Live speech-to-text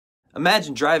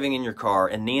Imagine driving in your car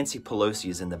and Nancy Pelosi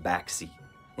is in the back seat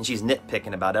and she's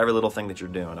nitpicking about every little thing that you're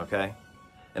doing, okay?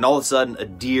 And all of a sudden a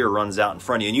deer runs out in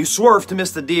front of you and you swerve to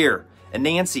miss the deer. And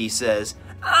Nancy says,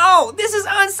 "Oh, this is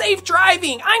unsafe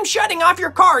driving. I'm shutting off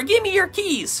your car. Give me your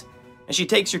keys." And she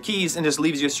takes your keys and just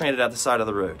leaves you stranded at the side of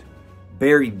the road.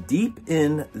 Buried deep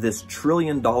in this $1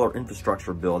 trillion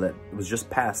infrastructure bill that was just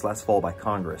passed last fall by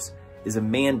Congress is a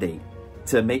mandate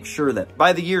to make sure that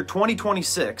by the year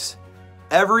 2026,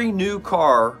 every new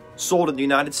car sold in the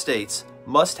United States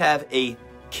must have a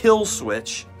kill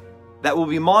switch that will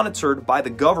be monitored by the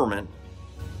government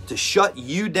to shut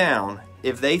you down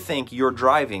if they think your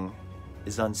driving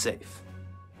is unsafe.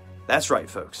 That's right,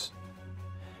 folks.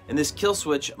 And this kill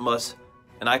switch must,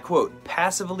 and I quote,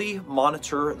 passively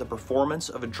monitor the performance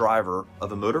of a driver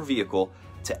of a motor vehicle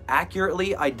to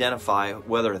accurately identify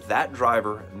whether that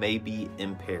driver may be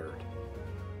impaired.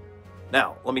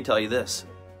 Now, let me tell you this.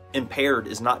 Impaired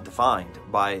is not defined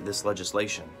by this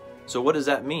legislation. So what does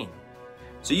that mean?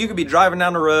 So you could be driving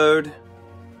down the road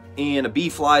and a bee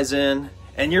flies in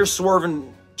and you're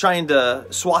swerving trying to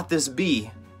swat this bee.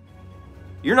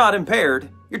 You're not impaired.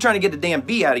 You're trying to get the damn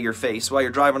bee out of your face while you're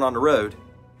driving on the road.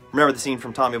 Remember the scene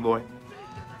from Tommy Boy?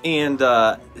 And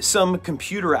some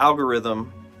computer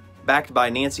algorithm backed by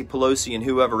Nancy Pelosi and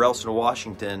whoever else in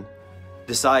Washington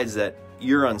decides that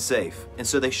you're unsafe. And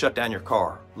so they shut down your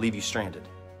car, leave you stranded.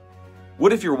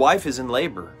 What if your wife is in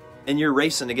labor and you're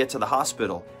racing to get to the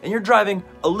hospital and you're driving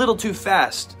a little too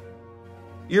fast?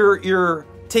 You're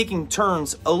taking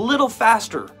turns a little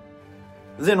faster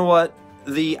than what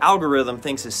the algorithm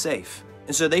thinks is safe.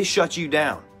 And so they shut you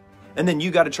down. And then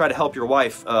you got to try to help your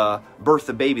wife birth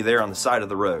the baby there on the side of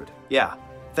the road. Yeah,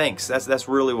 thanks. That's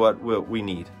really what we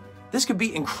need. This could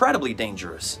be incredibly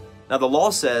dangerous. Now, the law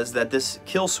says that this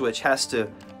kill switch has to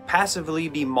passively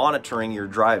be monitoring your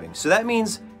driving. So that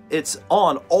means it's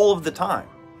on all of the time.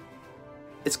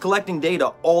 It's collecting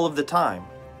data all of the time.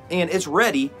 And it's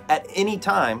ready at any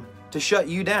time to shut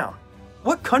you down.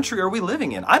 What country are we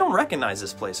living in? I don't recognize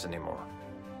this place anymore.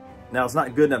 Now, it's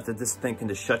not good enough that this thing can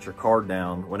just shut your car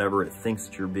down whenever it thinks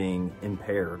that you're being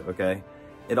impaired, okay?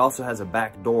 It also has a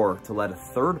back door to let a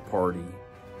third party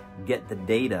get the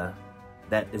data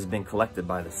that has been collected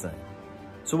by this thing.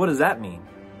 So what does that mean?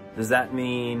 Does that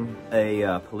mean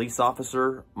a police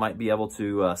officer might be able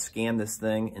to scan this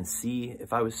thing and see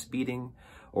if I was speeding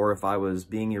or if I was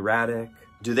being erratic?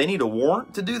 Do they need a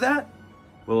warrant to do that?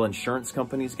 Will insurance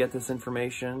companies get this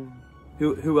information?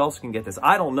 Who else can get this?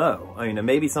 I don't know. I mean, it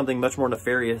may be something much more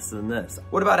nefarious than this.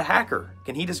 What about a hacker?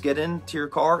 Can he just get into your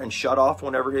car and shut off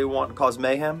whenever he wants and cause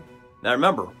mayhem? Now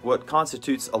remember, what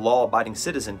constitutes a law-abiding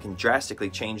citizen can drastically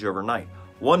change overnight.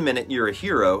 One minute you're a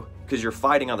hero because you're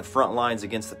fighting on the front lines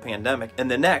against the pandemic,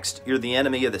 and the next you're the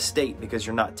enemy of the state because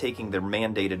you're not taking their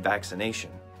mandated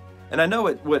vaccination. And I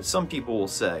know what some people will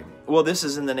say, well, this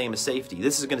is in the name of safety.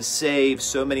 This is going to save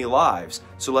so many lives,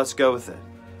 so let's go with it.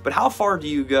 But how far do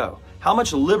you go? How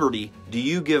much liberty do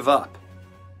you give up?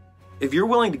 If you're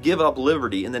willing to give up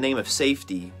liberty in the name of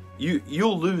safety,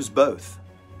 you'll lose both.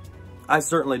 I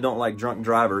certainly don't like drunk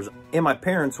drivers, and my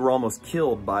parents were almost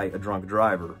killed by a drunk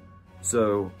driver.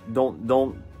 So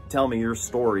don't tell me your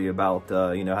story about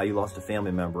how you lost a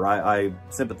family member. I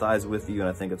sympathize with you, and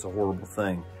I think it's a horrible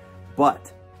thing.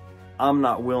 But I'm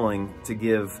not willing to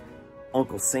give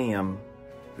Uncle Sam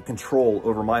the control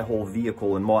over my whole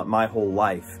vehicle and my whole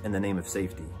life in the name of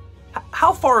safety.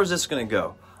 How far is this going to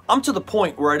go? I'm to the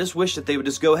point where I just wish that they would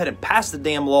just go ahead and pass the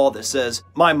damn law that says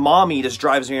my mommy just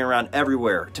drives me around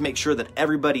everywhere to make sure that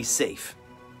everybody's safe.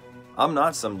 I'm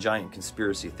not some giant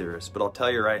conspiracy theorist, but I'll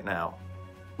tell you right now,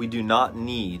 we do not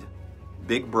need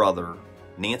Big Brother,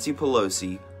 Nancy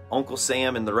Pelosi, Uncle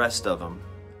Sam, and the rest of them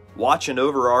watching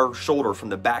over our shoulder from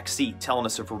the back seat telling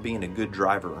us if we're being a good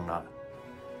driver or not.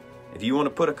 If you want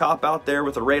to put a cop out there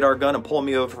with a radar gun and pull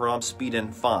me over when I'm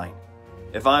speeding, fine.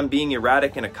 If I'm being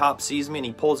erratic and a cop sees me and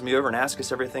he pulls me over and asks us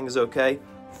if everything is okay,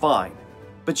 fine.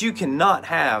 But you cannot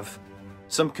have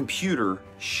some computer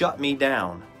shut me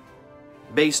down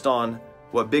based on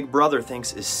what Big Brother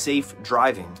thinks is safe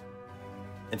driving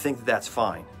and think that that's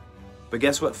fine. But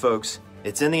guess what, folks?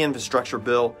 It's in the infrastructure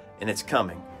bill and it's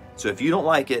coming. So if you don't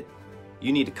like it,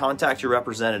 you need to contact your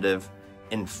representative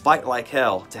and fight like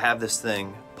hell to have this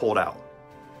thing pulled out.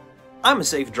 I'm a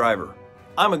safe driver.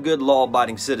 I'm a good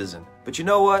law-abiding citizen. But you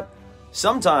know what?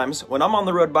 Sometimes when I'm on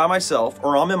the road by myself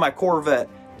or I'm in my Corvette,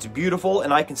 it's beautiful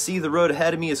and I can see the road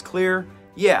ahead of me is clear,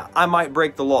 yeah, I might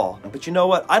break the law. But you know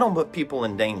what? I don't put people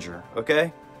in danger,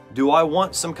 okay? Do I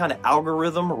want some kind of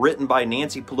algorithm written by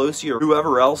Nancy Pelosi or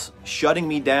whoever else shutting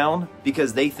me down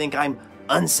because they think I'm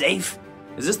unsafe?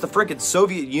 Is this the frickin'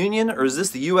 Soviet Union or is this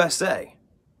the USA?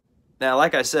 Now,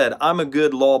 like I said, I'm a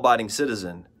good law-abiding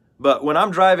citizen, but when I'm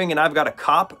driving and I've got a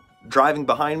cop driving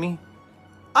behind me,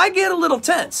 I get a little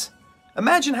tense.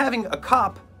 Imagine having a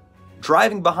cop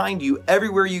driving behind you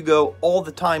everywhere you go all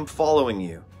the time, following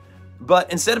you.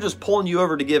 But instead of just pulling you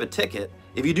over to give a ticket,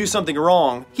 if you do something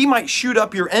wrong, he might shoot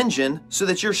up your engine so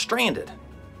that you're stranded.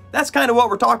 That's kind of what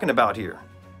we're talking about here.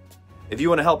 If you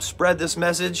want to help spread this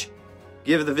message,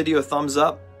 give the video a thumbs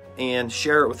up and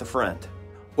share it with a friend.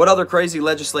 What other crazy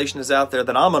legislation is out there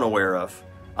that I'm unaware of?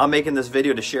 I'm making this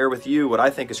video to share with you what I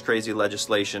think is crazy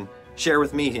legislation. Share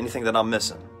with me anything that I'm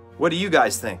missing. What do you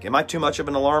guys think? Am I too much of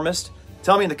an alarmist?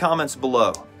 Tell me in the comments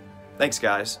below. Thanks,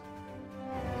 guys.